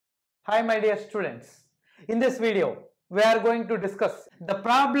Hi my dear students, in this video we are going to discuss the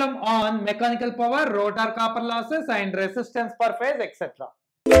problem on mechanical power, rotor copper losses and resistance per phase, etc.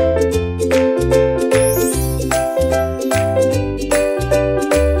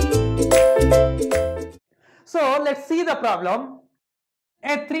 So let's see the problem.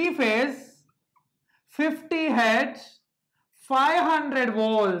 A 3-phase 50 Hz 500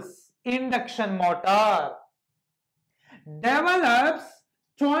 volts induction motor develops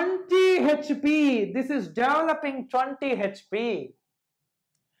 20 HP. This is developing 20 HP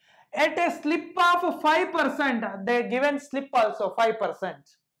at a slip of 5%. They given slip also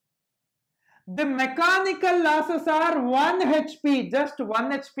 5%. The mechanical losses are 1 HP, just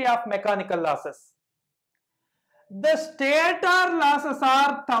 1 HP of mechanical losses. The stator losses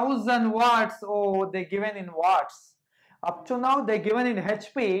are 1000 watts. Oh, they given in watts. Up to now they given in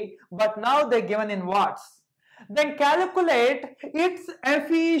HP, but now they given in watts. Then calculate its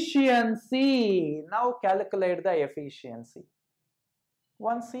efficiency. Now calculate the efficiency.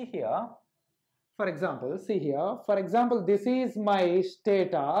 One, see here. For example, see here. For example, this is my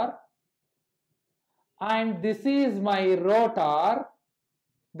stator and this is my rotor.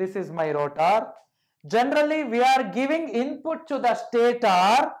 This is my rotor. Generally, we are giving input to the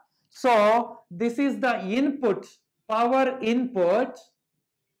stator. So, this is the input, power input.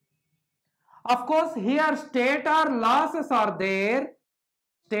 Of course, here stator losses are there.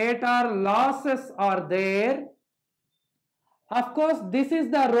 Stator losses are there. Of course, this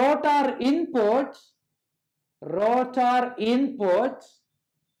is the rotor input. Rotor input.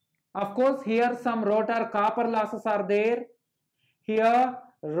 Of course, here some rotor copper losses are there. Here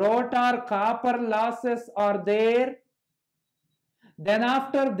rotor copper losses are there. Then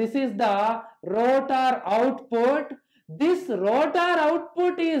after, this is the rotor output. This rotor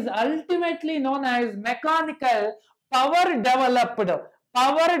output is ultimately known as mechanical power developed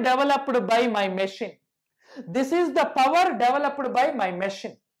by my machine. This is the power developed by my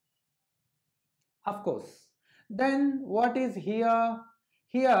machine. Of course. Then what is here?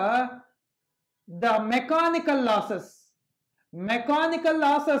 Here the mechanical losses. Mechanical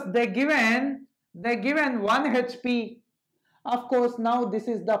losses they given 1 HP. Of course, now this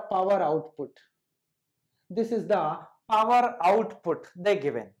is the power output. This is the power output they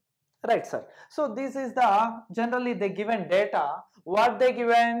given. Right, sir. So this is the generally they given data. What they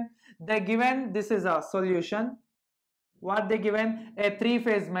given? They given, this is a solution. What they given? A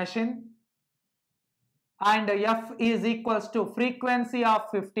 3-phase machine. And F is equals to frequency of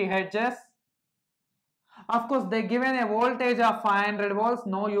 50 Hz. Of course, they given a voltage of 500 volts,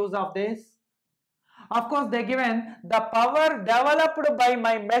 no use of this. Of course, they given the power developed by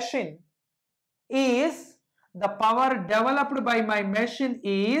my machine is,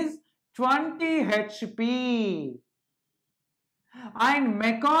 20 HP. And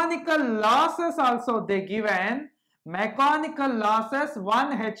mechanical losses also they given, mechanical losses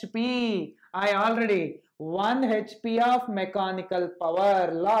 1 HP. I already 1 HP of mechanical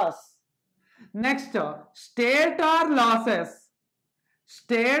power loss. Next, stator losses.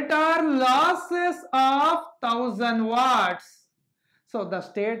 Stator losses of 1000 watts. So the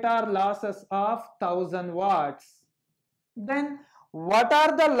stator losses of 1000 watts. Then what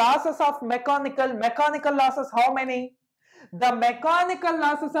are the losses of mechanical? Mechanical losses how many? The mechanical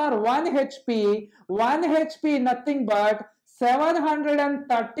losses are 1 HP. 1 HP nothing but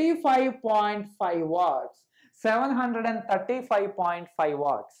 735.5 watts. 735.5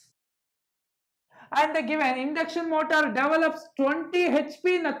 watts. And the given induction motor develops 20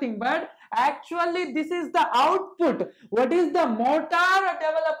 HP nothing but actually this is the output. What is the motor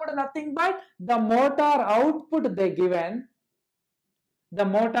developed? Nothing but the motor output they given. The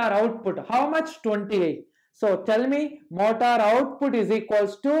motor output how much? 20. So tell me motor output is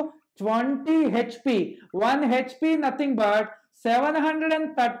equals to 20 HP. 1 HP nothing but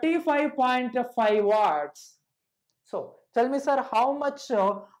 735.5 watts. So tell me, sir, how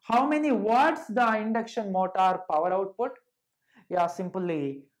many watts the induction motor power output? Yeah,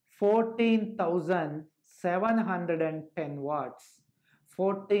 simply 14,710 watts.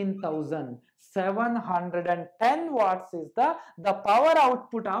 14,710 watts is the power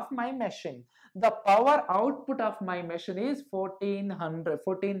output of my machine. The power output of my machine is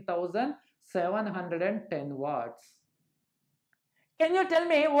 14,710 watts. Can you tell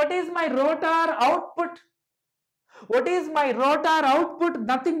me what is my rotor output? What is my rotor output?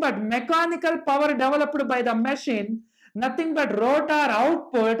 Nothing but mechanical power developed by the machine. Nothing but rotor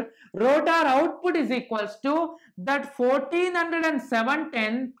output. Rotor output is equals to that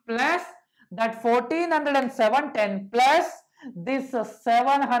 14,710 plus that 14,710 plus this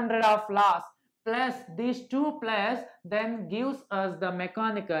 700 of loss plus these two plus then gives us the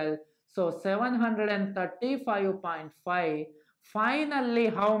mechanical. So 735.5. Finally,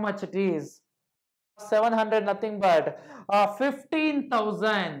 how much it is? 700 nothing but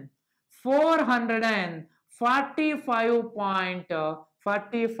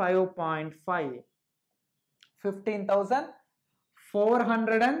 15,445.45.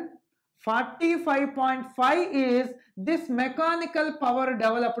 15,445.5 is this mechanical power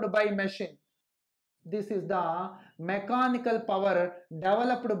developed by machine. This is the mechanical power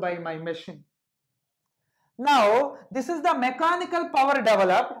developed by my machine. Now, this is the mechanical power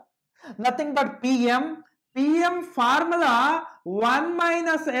developed, nothing but PM. PM formula 1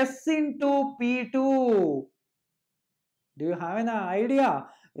 minus S into P2. Do you have an idea?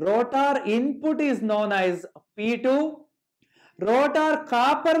 Rotor input is known as P2. Rotor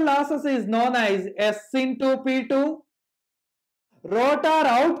copper losses is known as S into P2. Rotor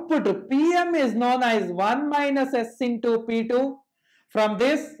output PM is known as 1 minus S into P2. From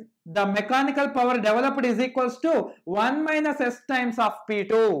this, the mechanical power developed is equals to 1 minus S times of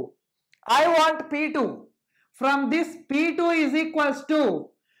P2. I want P2. From this, P2 is equals to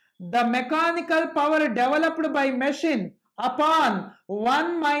the mechanical power developed by machine upon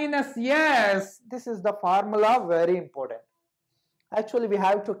 1 minus S. This is the formula, very important. Actually, we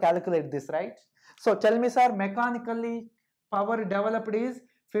have to calculate this, right? So tell me, sir, mechanically power developed is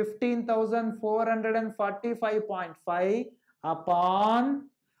 15,445.5 upon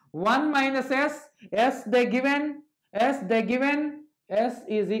 1 minus S. S they given, S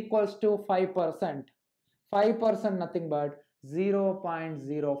is equals to 5%. 5% nothing but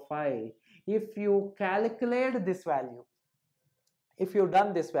 0.05. If you calculate this value, if you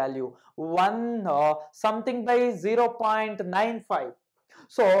done this value, something by 0.95.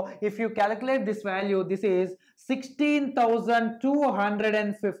 So if you calculate this value, this is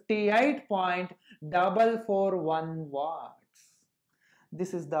 16,258.441 watts.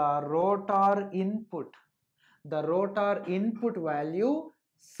 This is the rotor input. The rotor input value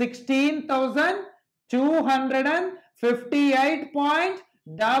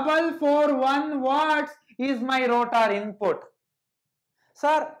 16,258.441 watts is my rotor input.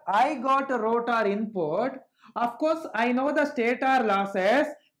 Sir, I got a rotor input. Of course, I know the stator losses.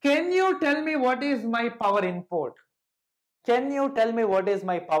 Can you tell me what is my power input? Can you tell me what is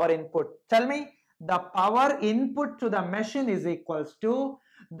my power input? Tell me. The power input to the machine is equals to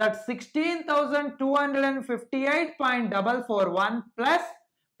that 16,258.441 plus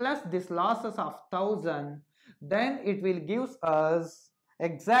this losses of 1000. Then it will give us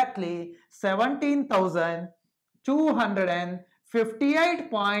exactly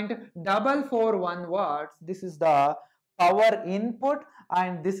 17,258.441 watts. This is the power input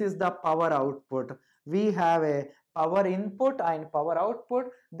and this is the power output. We have a power input and power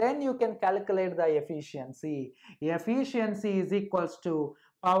output. Then you can calculate the efficiency. Efficiency is equals to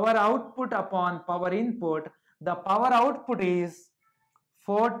power output upon power input. The power output is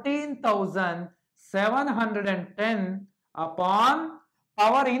 14,710 upon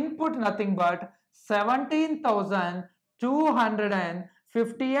power input nothing but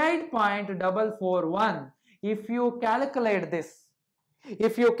 17,258.441. If you calculate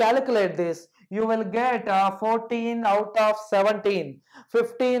this, you will get 14 out of 17,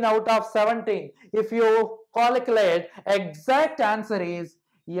 15 out of 17. If you calculate, exact answer is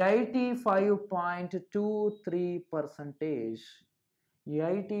 85.23 percentage.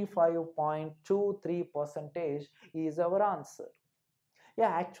 85.23 percentage is our answer. Yeah,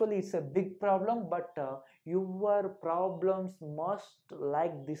 actually it's a big problem, but your problems must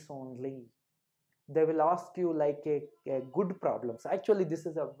like this only. They will ask you like a good problems. Actually, this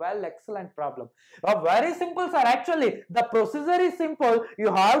is a excellent problem. Very simple, sir. Actually, the procedure is simple.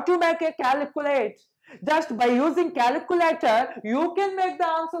 You have to make a calculate. Just by using calculator, you can make the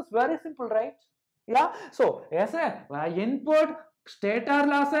answers very simple, right? Yeah. So, yes, sir. Input, stator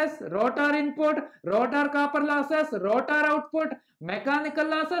losses, rotor input, rotor copper losses, rotor output, mechanical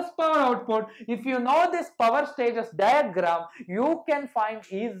losses, power output. If you know this power stages diagram, you can find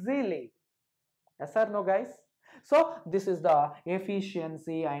easily. Yes or no, guys? So this is the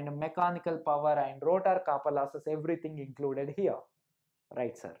efficiency and mechanical power and rotor copper losses, everything included here.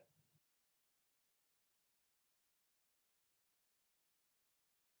 Right, sir?